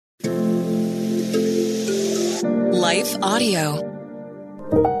Life Audio.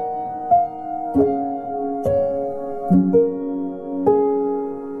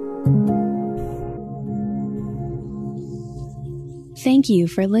 Thank you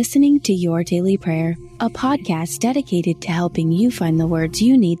for listening to Your Daily Prayer, a podcast dedicated to helping you find the words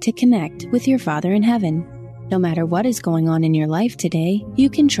you need to connect with your Father in heaven. No matter what is going on in your life today,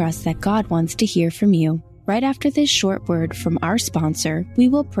 you can trust that God wants to hear from you. Right after this short word from our sponsor, we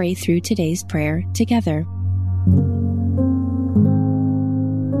will pray through today's prayer together.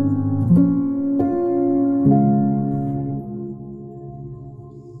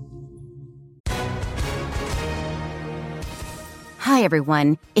 Hi,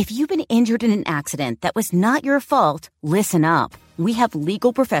 everyone. If you've been injured in an accident that was not your fault, listen up. We have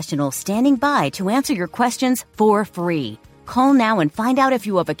legal professionals standing by to answer your questions for free. Call now and find out if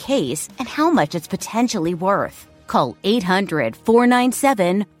you have a case and how much it's potentially worth. Call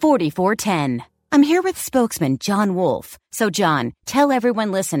 800-497-4410. I'm here with spokesman John Wolf. So, John, tell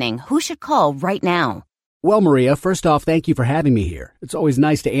everyone listening who should call right now. Well, Maria, first off, thank you for having me here. It's always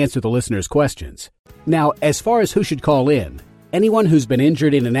nice to answer the listeners' questions. Now, as far as who should call in, anyone who's been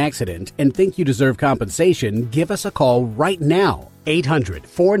injured in an accident and think you deserve compensation, give us a call right now.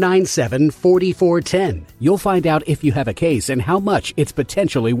 800-497-4410. You'll find out if you have a case and how much it's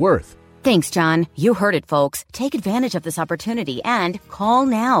potentially worth. Thanks, John. You heard it, folks. Take advantage of this opportunity and call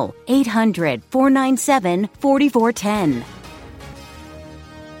now. 800-497-4410.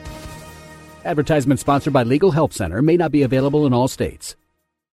 Advertisement sponsored by Legal Help Center. May not be available in all states.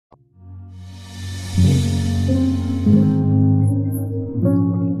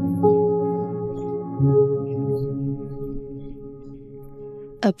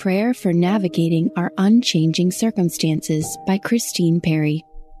 A Prayer for Navigating Our Unchanging Circumstances by Christine Perry.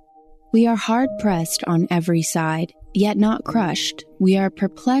 We are hard-pressed on every side, yet not crushed. We are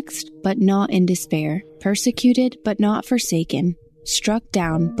perplexed, but not in despair, persecuted, but not forsaken, struck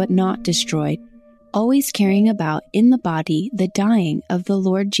down, but not destroyed, always carrying about in the body the dying of the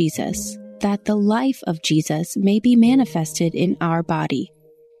Lord Jesus, that the life of Jesus may be manifested in our body.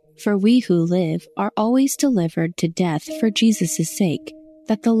 For we who live are always delivered to death for Jesus' sake,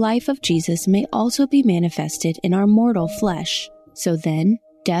 that the life of Jesus may also be manifested in our mortal flesh. So then,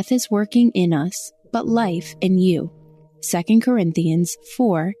 death is working in us, but life in you. 2 Corinthians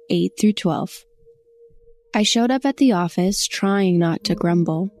 4:8-12. I showed up at the office trying not to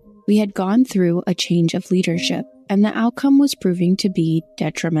grumble. We had gone through a change of leadership, and the outcome was proving to be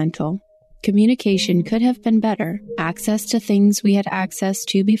detrimental. Communication could have been better. Access to things we had access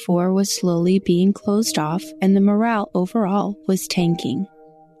to before was slowly being closed off, and the morale overall was tanking.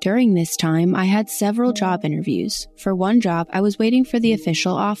 During this time, I had several job interviews. For one job, I was waiting for the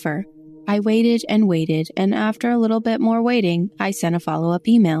official offer. I waited, and after a little bit more waiting, I sent a follow-up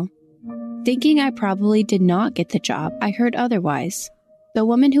email. Thinking I probably did not get the job, I heard otherwise. The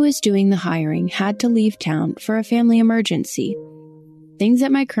woman who was doing the hiring had to leave town for a family emergency. Things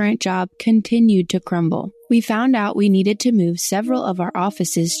at my current job continued to crumble. We found out we needed to move several of our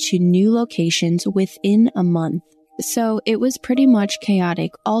offices to new locations within a month. So it was pretty much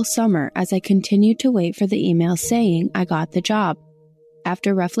chaotic all summer as I continued to wait for the email saying I got the job.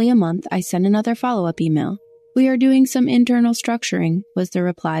 After roughly a month, I sent another follow-up email. We are doing some internal structuring, was the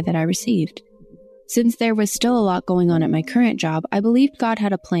reply that I received. Since there was still a lot going on at my current job, I believed God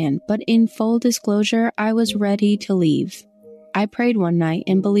had a plan, but in full disclosure, I was ready to leave. I prayed one night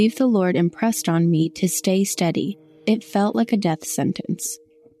and believed the Lord impressed on me to stay steady. It felt like a death sentence.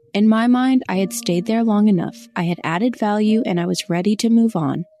 In my mind, I had stayed there long enough. I had added value and I was ready to move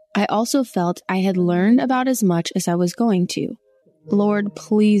on. I also felt I had learned about as much as I was going to. Lord,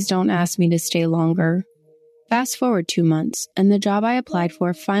 please don't ask me to stay longer. Fast forward 2 months, and the job I applied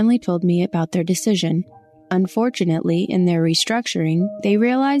for finally told me about their decision. Unfortunately, in their restructuring, they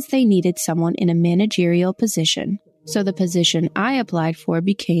realized they needed someone in a managerial position. So the position I applied for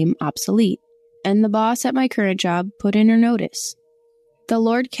became obsolete, and the boss at my current job put in her notice. The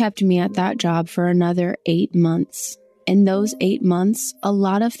Lord kept me at that job for another 8 months. In those 8 months, a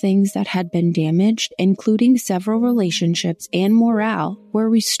lot of things that had been damaged, including several relationships and morale, were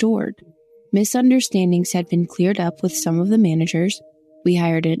restored. Misunderstandings had been cleared up with some of the managers. We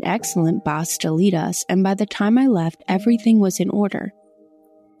hired an excellent boss to lead us, and by the time I left, everything was in order.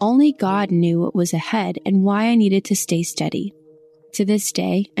 Only God knew what was ahead and why I needed to stay steady. To this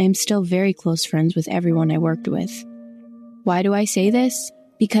day, I am still very close friends with everyone I worked with. Why do I say this?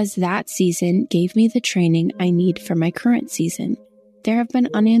 Because that season gave me the training I need for my current season. There have been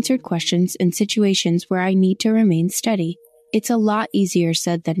unanswered questions and situations where I need to remain steady. It's a lot easier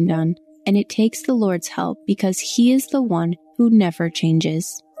said than done, and it takes the Lord's help because He is the one who never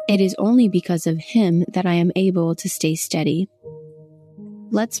changes. It is only because of Him that I am able to stay steady.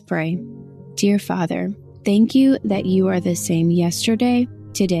 Let's pray. Dear Father, thank you that you are the same yesterday,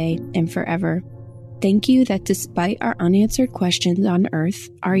 today, and forever. Thank you that despite our unanswered questions on earth,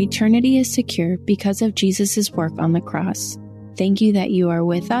 our eternity is secure because of Jesus' work on the cross. Thank you that you are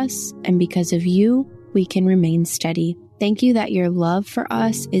with us, and because of you, we can remain steady. Thank you that your love for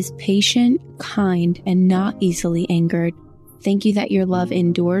us is patient, kind, and not easily angered. Thank you that your love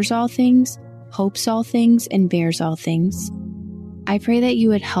endures all things, hopes all things, and bears all things. I pray that you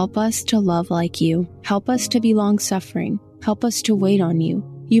would help us to love like you. Help us to be long-suffering. Help us to wait on you.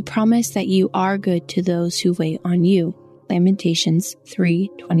 You promise that you are good to those who wait on you. Lamentations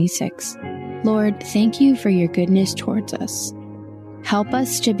 3:26. Lord, thank you for your goodness towards us. Help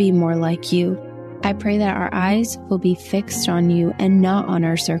us to be more like you. I pray that our eyes will be fixed on you and not on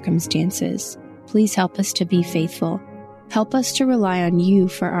our circumstances. Please help us to be faithful. Help us to rely on you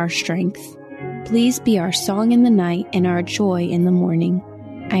for our strength. Please be our song in the night and our joy in the morning.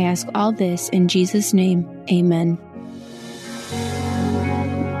 I ask all this in Jesus' name. Amen.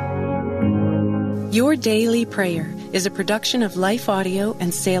 Your Daily Prayer is a production of Life Audio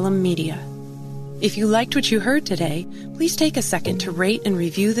and Salem Media. If you liked what you heard today, please take a second to rate and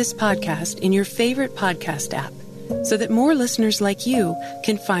review this podcast in your favorite podcast app so that more listeners like you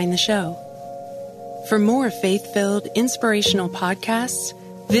can find the show. For more faith-filled, inspirational podcasts,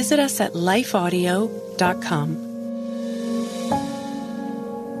 visit us at lifeaudio.com.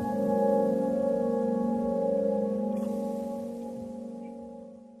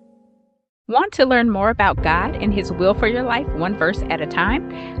 Want to learn more about God and His will for your life, one verse at a time?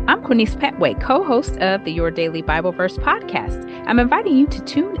 I'm Quinice Petway, co-host of the Your Daily Bible Verse podcast. I'm inviting you to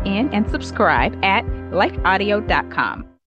tune in and subscribe at lifeaudio.com.